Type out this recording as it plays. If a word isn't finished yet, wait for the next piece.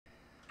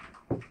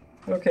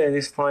Okay,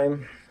 this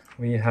time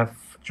we have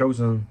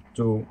chosen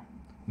to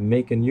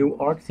make a new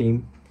Arc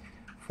theme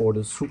for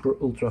the super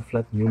ultra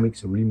flat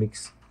Numix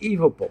Remix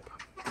Evopop.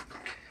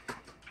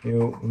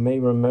 You may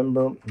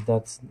remember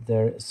that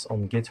there is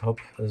on GitHub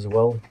as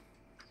well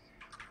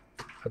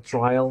a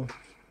trial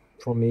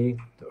for me,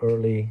 the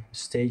early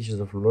stages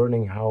of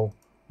learning how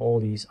all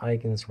these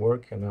icons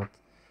work and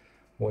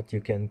what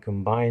you can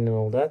combine and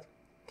all that.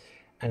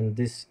 And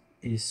this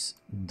is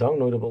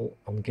downloadable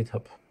on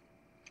GitHub.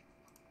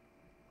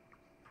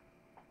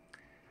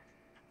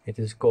 It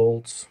is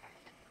called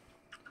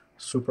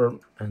super,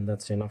 and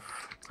that's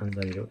enough. And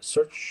then you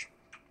search.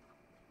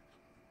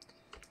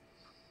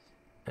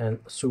 And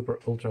super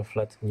ultra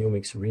flat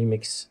Numix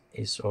Remix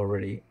is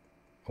already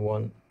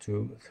 1,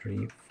 2,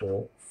 3,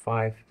 4,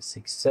 5,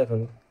 6,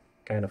 7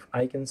 kind of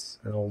icons,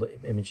 and all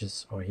the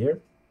images are here.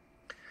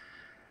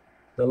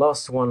 The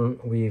last one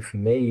we've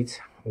made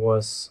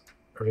was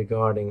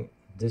regarding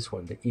this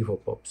one, the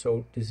Evopop.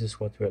 So this is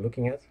what we're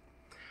looking at.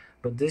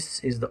 But this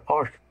is the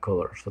arc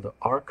color. So the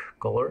arc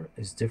color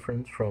is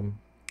different from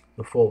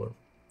the folder.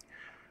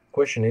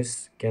 Question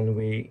is, can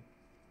we,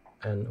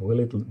 and will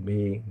it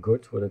be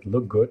good? Will it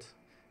look good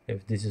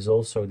if this is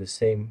also the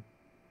same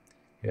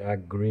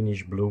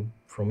greenish blue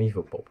from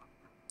Evopop?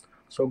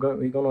 So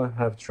we're gonna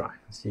have a try,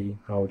 see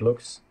how it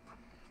looks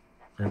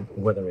and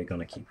whether we're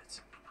gonna keep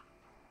it.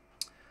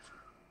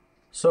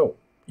 So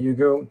you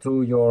go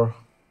to your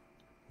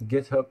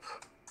GitHub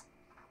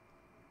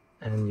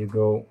and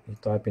you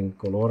type in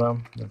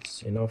Colora,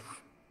 that's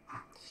enough.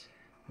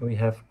 We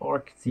have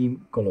Arc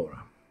theme Colora.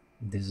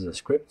 This is a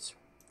script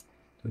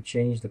to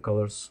change the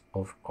colors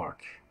of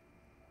Arc.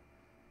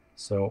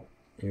 So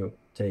you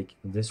take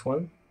this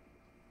one,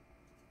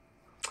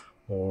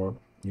 or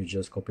you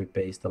just copy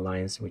paste the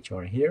lines which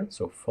are here.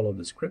 So follow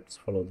the scripts,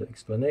 follow the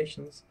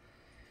explanations.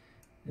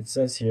 It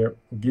says here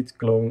git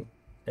clone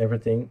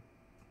everything,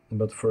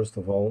 but first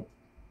of all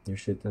you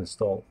should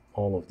install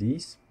all of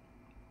these.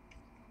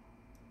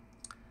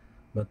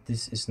 But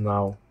this is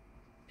now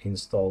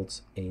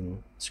installed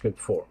in script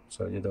 4,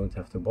 so you don't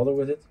have to bother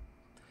with it.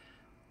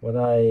 What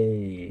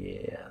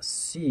I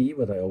see,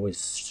 what I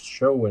always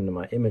show in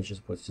my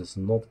images, which is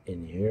not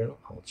in here,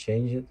 I'll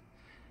change it,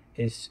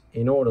 is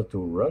in order to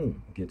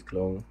run git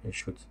clone, you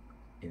should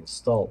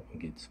install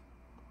git.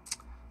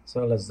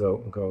 So let's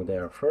go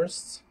there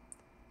first.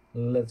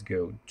 Let's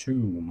go to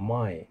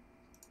my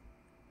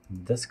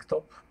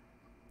desktop.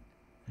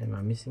 Am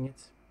I missing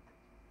it?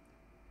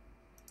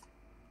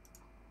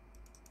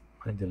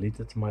 I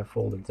deleted my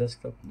folder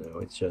desktop. No,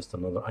 it's just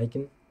another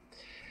icon.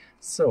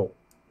 So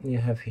you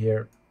have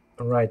here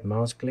a right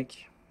mouse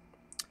click,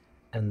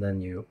 and then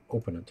you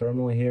open a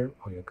terminal here,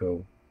 or you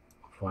go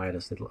via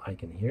this little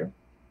icon here.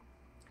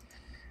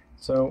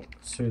 So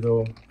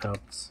sudo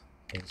apt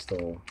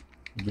install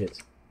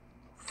git,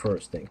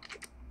 first thing.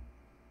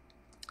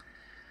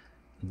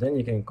 Then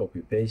you can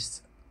copy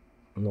paste,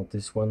 not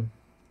this one,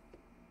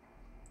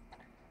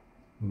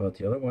 but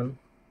the other one.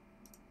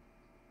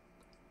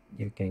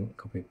 You can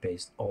copy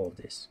paste all of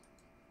this.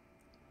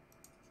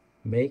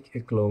 Make a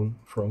clone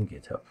from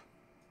GitHub.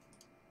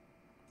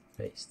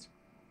 Paste.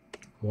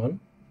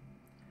 One.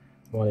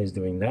 While it's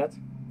doing that,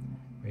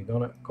 we're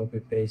gonna copy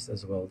paste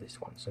as well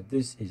this one. So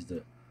this is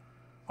the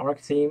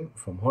Arc theme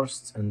from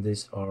Horst, and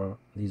these are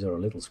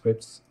little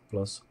scripts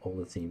plus all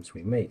the themes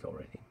we made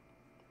already.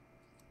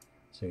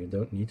 So you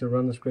don't need to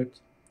run the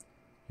script.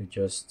 You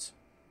just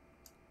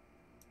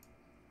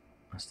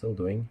are still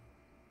doing.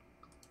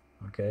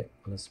 Okay,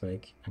 let's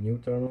make a new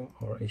terminal,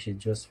 or is it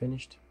just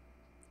finished?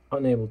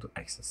 Unable to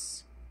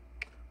access.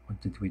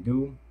 What did we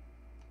do?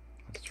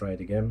 Let's try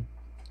it again.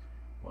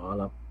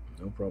 Voila,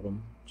 no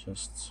problem,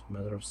 just a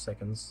matter of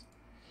seconds.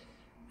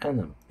 And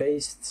then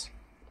paste.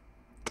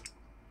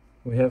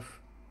 We have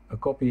a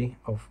copy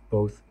of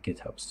both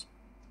GitHubs.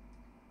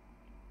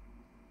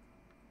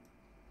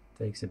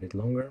 Takes a bit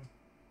longer.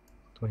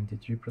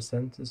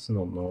 23% is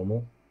not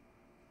normal.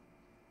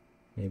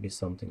 Maybe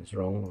something is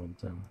wrong,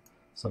 or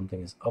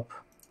something is up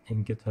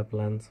in GitHub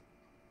land.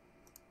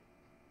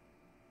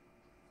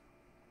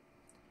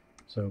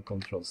 So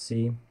Control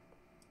C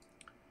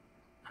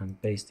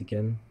and paste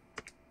again.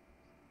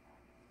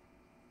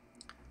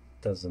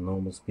 That's the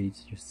normal speed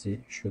you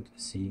should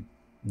see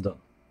done.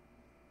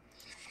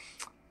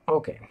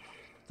 Okay,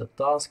 the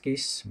task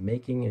is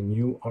making a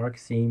new Arc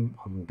theme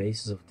on the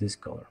basis of this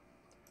color.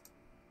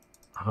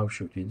 How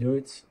should we do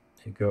it?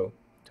 You go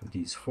to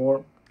these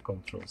four,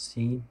 Control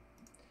C,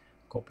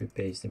 copy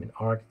paste them in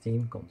Arc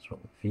theme,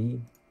 Control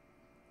V.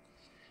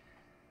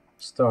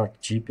 Start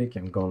JPEG.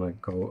 I'm gonna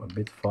go a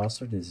bit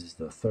faster. This is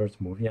the third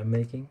movie I'm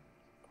making.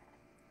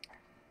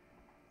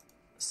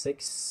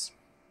 6.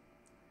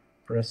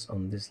 Press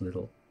on this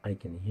little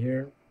icon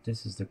here.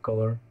 This is the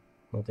color.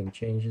 Nothing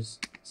changes.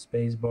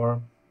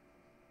 Spacebar.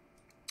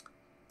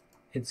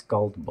 It's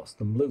called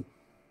Boston Blue.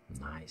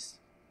 Nice.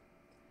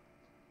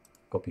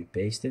 Copy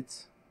paste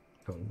it.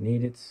 Don't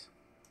need it.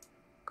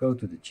 Go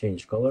to the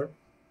change color.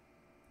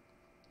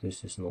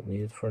 This is not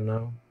needed for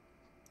now.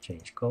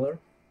 Change color.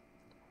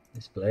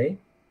 Display.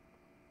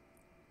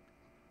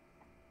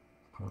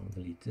 I'll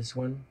delete this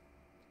one.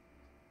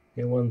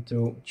 We want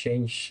to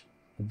change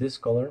this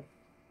color.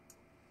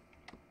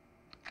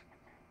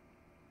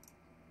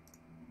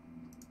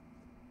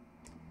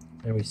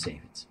 And we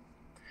save it.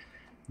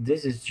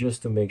 This is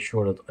just to make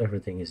sure that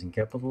everything is in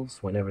capitals.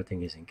 When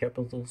everything is in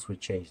capitals, we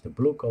change the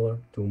blue color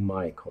to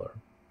my color.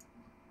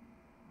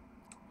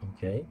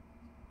 Okay,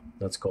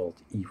 that's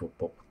called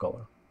Evopop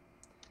color.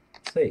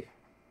 Save.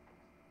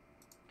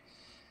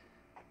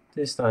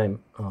 This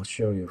time I'll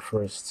show you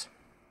first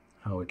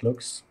how it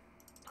looks.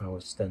 I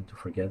always tend to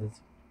forget it.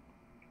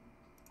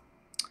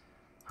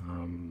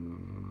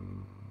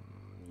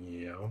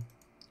 Yeah,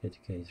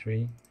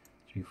 8K3,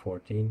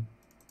 314.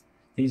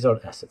 These are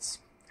assets.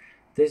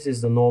 This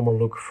is the normal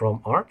look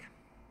from Arc.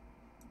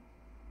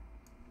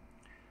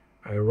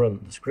 I run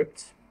the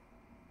script.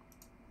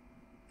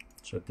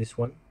 So this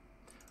one,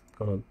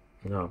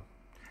 now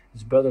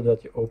it's better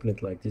that you open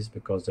it like this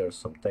because there's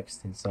some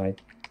text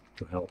inside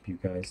to help you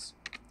guys.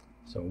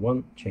 So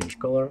one, change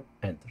color,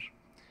 enter.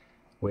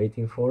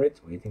 Waiting for it,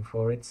 waiting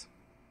for it.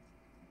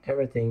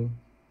 Everything,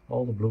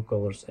 all the blue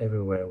colors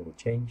everywhere will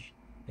change,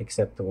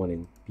 except the one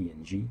in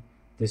PNG.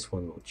 This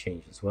one will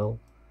change as well.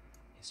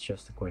 It's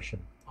just a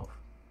question of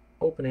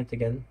open it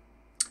again.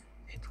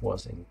 It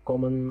was in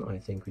common. I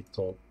think we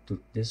took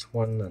this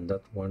one and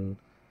that one,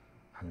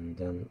 and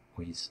then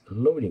with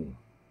loading.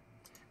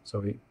 So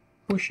we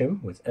push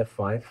him with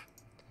F5,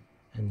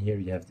 and here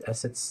you have the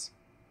assets.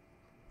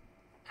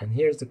 And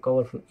here's the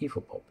color from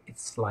Evopop.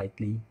 It's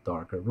slightly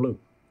darker blue.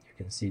 You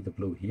can see the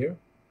blue here,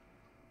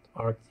 the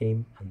Arc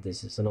theme, and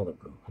this is another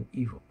blue, an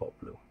Evopop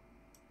blue.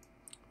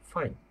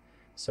 Fine.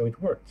 So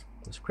it worked.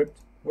 The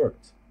script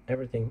worked.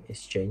 Everything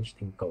is changed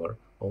in color.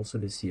 Also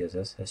the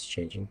CSS has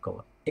changed in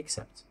color,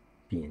 except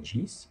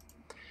PNGs.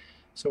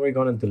 So we're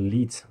going to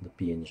delete the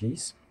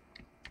PNGs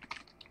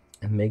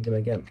and make them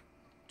again.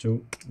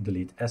 To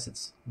delete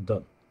assets.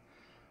 Done.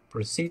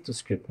 Proceed to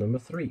script number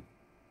 3.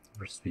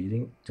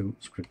 Proceeding to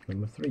script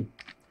number 3.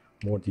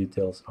 More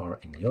details are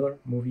in the other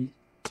movie,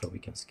 so we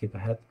can skip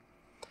ahead.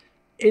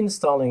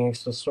 Installing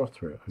extra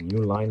software. A new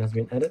line has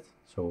been added,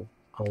 so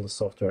all the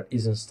software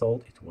is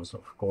installed. It was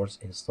of course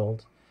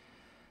installed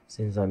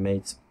since I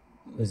made,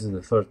 this is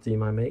the third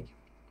theme I make.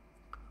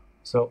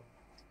 So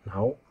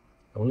now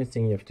the only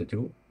thing you have to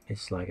do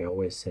is, like I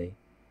always say,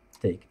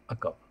 take a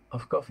cup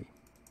of coffee.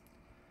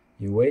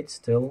 You wait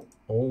till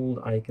all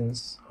the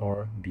icons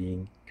are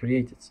being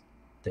created.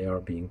 They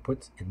are being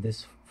put in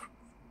this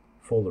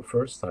folder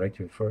first,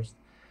 directory first,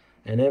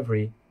 and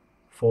every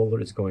folder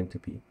is going to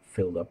be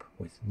filled up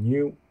with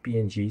new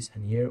PNGs.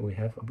 And here we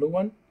have a blue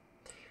one.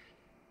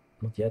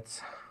 Not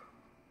yet,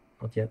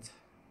 not yet,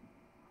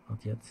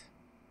 not yet.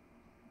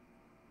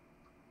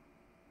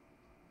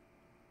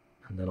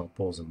 And then I'll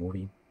pause the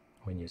movie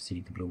when you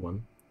see the blue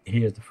one.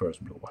 Here's the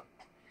first blue one,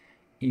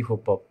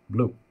 Evopop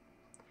blue.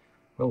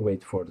 We'll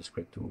wait for the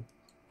script to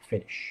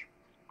finish.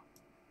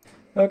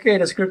 Okay,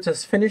 the script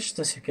has finished.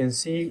 As you can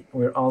see,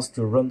 we're asked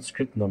to run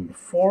script number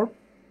 4.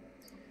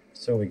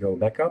 So we go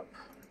back up,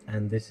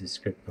 and this is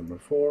script number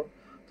 4,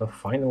 the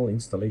final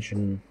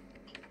installation.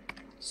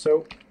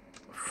 So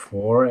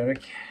for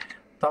Erik,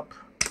 tap,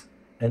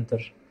 enter,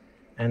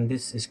 and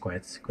this is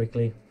quite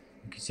quickly.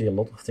 You can see a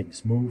lot of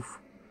things move.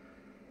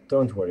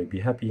 Don't worry,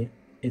 be happy,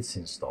 it's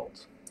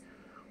installed.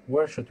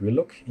 Where should we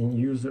look? In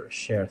user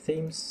share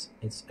themes.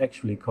 It's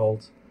actually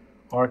called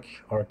Arc,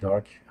 Arc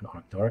Dark, and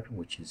Arc Dark,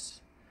 which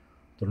is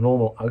the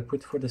normal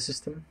output for the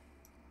system.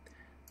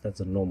 That's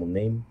the normal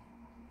name.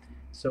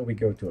 So we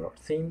go to our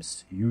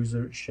themes,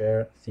 user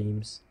share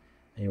themes,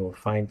 and you will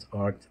find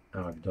Arc,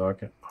 Arc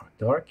Dark, and Arc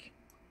Dark,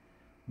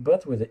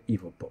 but with the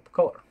Evopop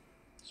color.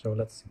 So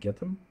let's get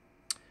them,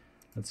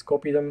 let's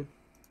copy them,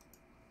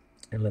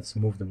 and let's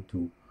move them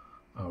to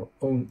our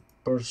own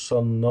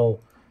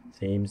personal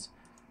themes,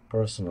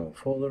 personal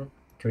folder,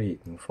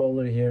 create new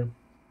folder here.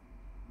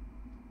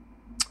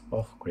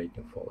 Oh, create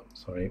new folder,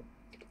 sorry.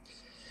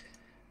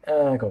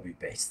 Copy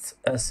paste,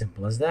 as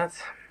simple as that.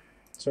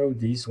 So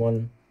this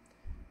one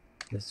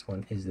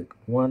is the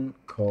one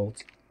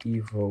called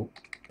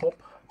Evopop.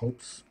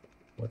 Oops,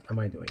 what am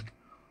I doing?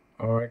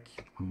 Arc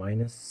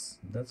minus,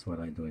 that's what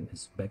I'm doing,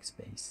 is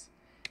backspace.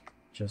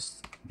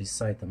 Just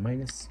beside the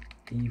minus,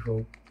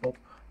 Evopop,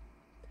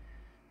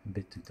 a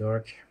bit too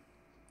dark.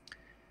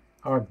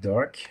 Arc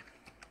Dark,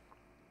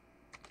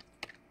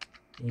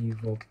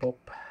 Evopop.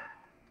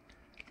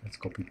 Let's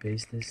copy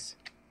paste this,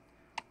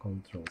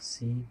 Control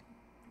C,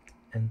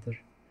 enter,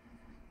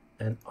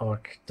 and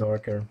Arc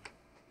Darker,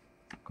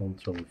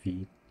 Control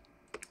V,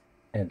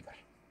 enter.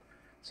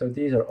 So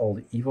these are all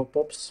the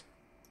Evopops.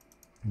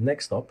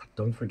 Next up,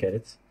 don't forget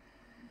it,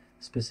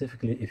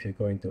 specifically if you're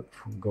going to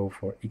go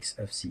for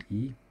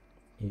XFCE,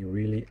 you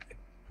really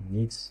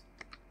needs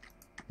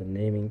the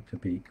naming to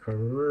be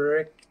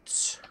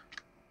correct.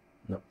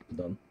 No,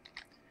 done.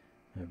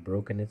 I've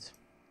broken it.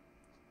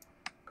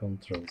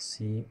 Control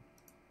C,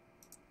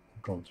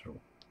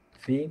 Control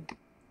V,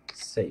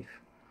 save.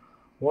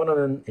 One of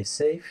them is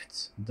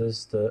saved.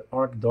 There's the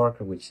Arc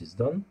Darker, which is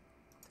done.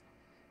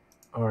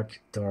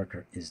 Arc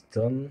Darker is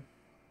done.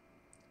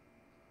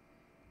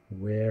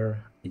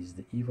 Where is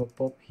the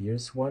Evopop?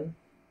 Here's one.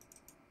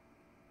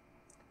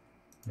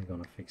 We're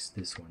gonna fix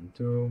this one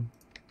too.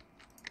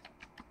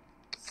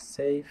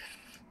 Save.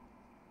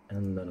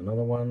 And then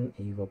another one.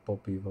 Evopop,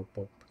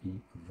 Evopop,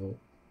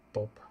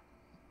 Evopop.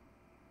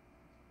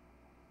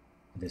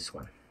 This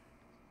one.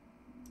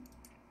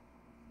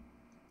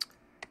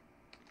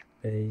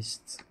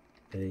 Paste,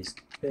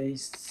 paste,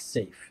 paste,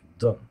 save.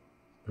 Done.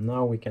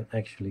 Now we can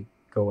actually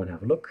go and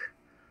have a look.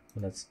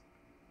 Let's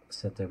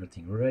set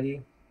everything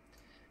ready.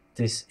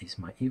 This is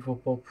my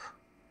Evopop.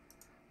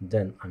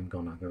 Then I'm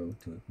gonna go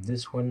to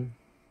this one,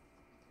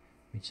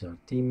 which is our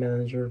theme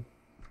manager.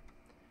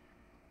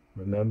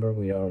 Remember,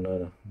 we are on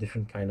a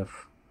different kind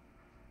of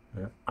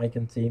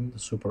icon theme, the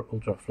super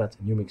ultra flat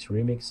Numix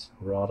Remix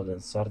rather than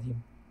Sardi.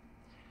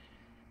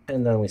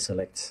 And then we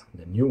select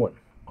the new one,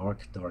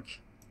 Arc Dark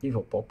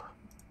Evopop.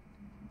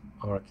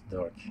 Arc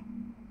Dark,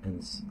 and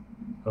it's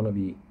gonna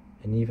be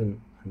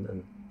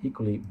an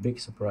equally big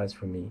surprise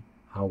for me.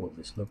 How will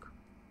this look?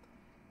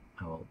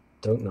 I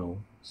don't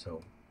know.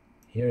 So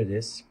here it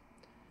is.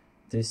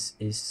 This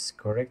is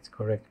correct.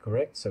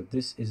 So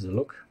this is the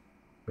look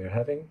we're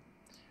having.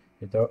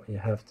 You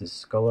have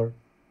this color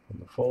from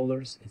the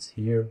folders. It's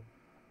here,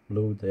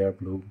 blue, there,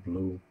 blue,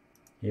 blue.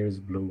 Here's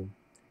blue.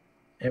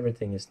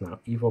 Everything is now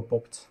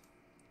Evopopped,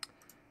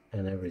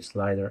 and every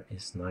slider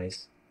is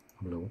nice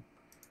blue.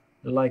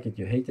 You like it,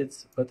 you hate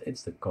it, but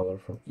it's the color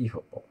from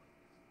Evopop.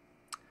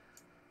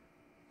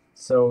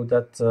 So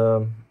that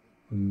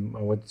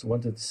I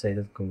wanted to say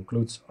that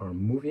concludes our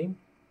movie.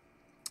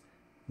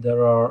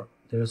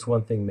 There's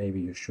one thing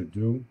maybe you should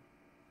do.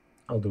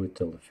 I'll do it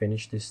till the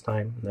finish this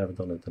time. Never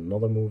done it in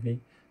another movie,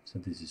 so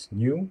this is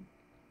new.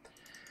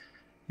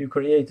 You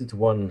created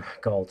one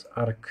called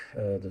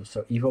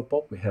so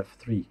Evopop. We have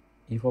 3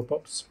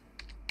 Evopops,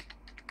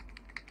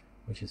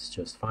 which is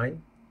just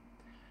fine.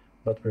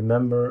 But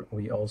remember,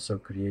 we also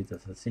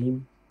created a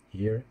theme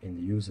here in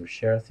the user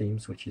share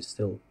themes, which is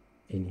still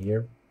in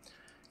here.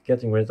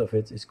 Getting rid of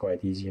it is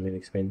quite easy in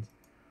Linux Mint.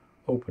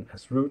 Open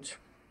as root,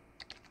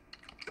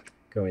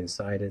 go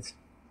inside it,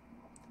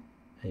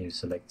 and you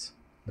select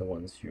the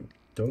ones you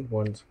don't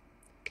want,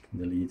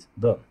 delete,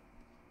 done.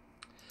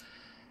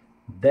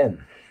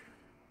 Then,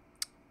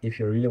 if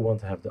you really want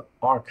to have the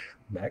Arc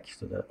back,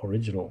 so the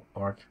original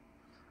Arc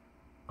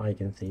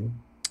icon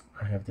theme,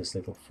 I have this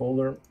little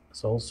folder.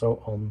 It's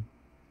also on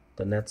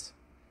the net.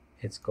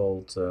 It's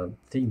called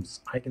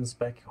Themes Icon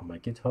Spec on my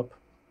GitHub.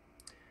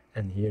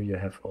 And here you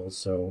have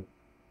also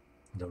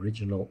the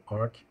original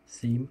Arc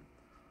theme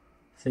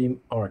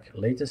Arc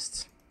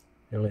latest.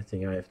 The only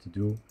thing I have to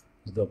do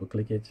is double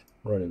click it,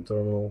 run in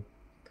terminal,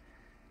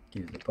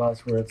 give the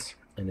passwords,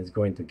 and it's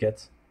going to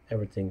get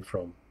everything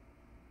from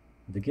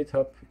the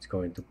GitHub. It's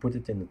going to put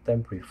it in the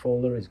temporary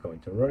folder, it's going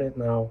to run it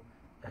now,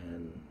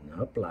 and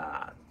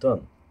hopla,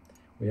 done.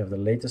 We have the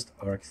latest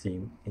Arc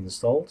theme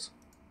installed,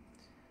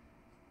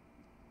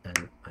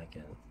 and I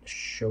can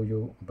show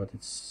you, but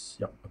it's,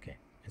 yeah, okay,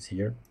 it's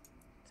here,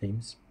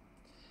 themes.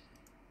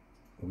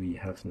 We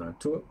have now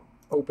 2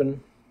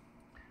 open.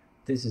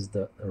 This is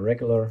the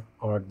regular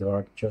Arc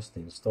Dark just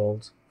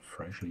installed,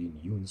 freshly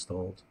new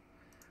installed.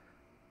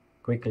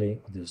 Quickly,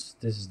 this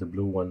is the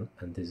blue one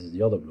and this is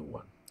the other blue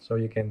one. So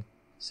you can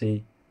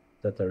see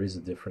that there is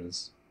a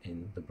difference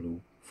in the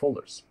blue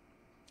folders.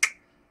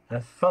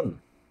 Have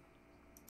fun!